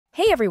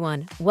Hey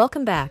everyone,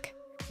 welcome back.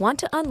 Want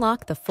to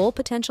unlock the full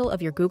potential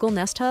of your Google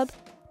Nest Hub?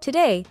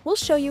 Today, we'll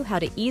show you how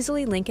to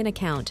easily link an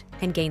account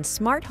and gain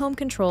smart home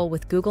control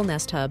with Google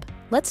Nest Hub.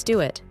 Let's do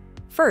it.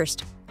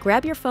 First,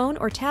 grab your phone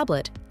or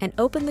tablet and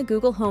open the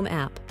Google Home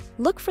app.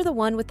 Look for the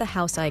one with the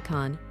house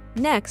icon.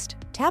 Next,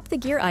 tap the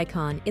gear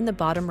icon in the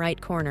bottom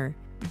right corner.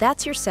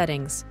 That's your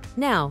settings.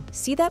 Now,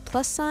 see that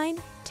plus sign?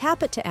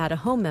 Tap it to add a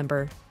home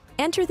member.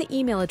 Enter the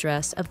email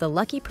address of the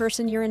lucky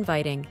person you're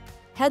inviting.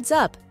 Heads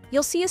up!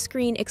 You'll see a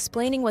screen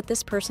explaining what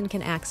this person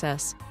can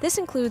access. This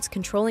includes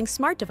controlling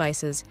smart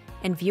devices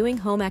and viewing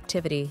home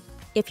activity.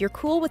 If you're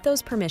cool with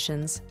those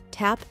permissions,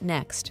 tap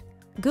Next.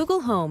 Google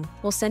Home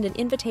will send an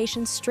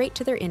invitation straight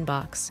to their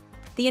inbox.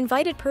 The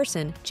invited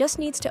person just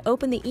needs to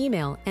open the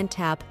email and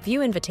tap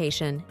View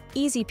Invitation.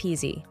 Easy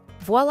peasy.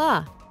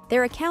 Voila!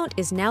 Their account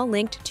is now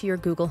linked to your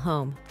Google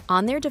Home.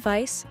 On their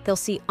device, they'll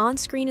see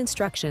on-screen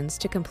instructions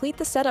to complete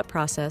the setup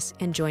process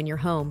and join your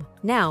home.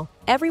 Now,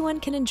 everyone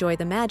can enjoy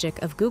the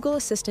magic of Google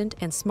Assistant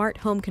and smart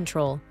home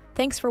control.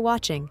 Thanks for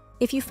watching.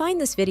 If you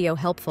find this video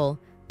helpful,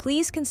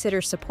 please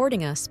consider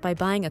supporting us by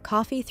buying a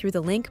coffee through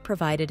the link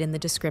provided in the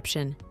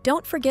description.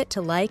 Don't forget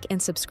to like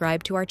and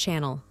subscribe to our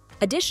channel.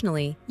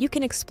 Additionally, you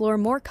can explore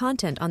more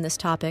content on this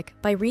topic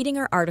by reading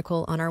our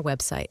article on our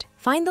website.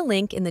 Find the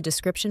link in the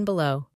description below.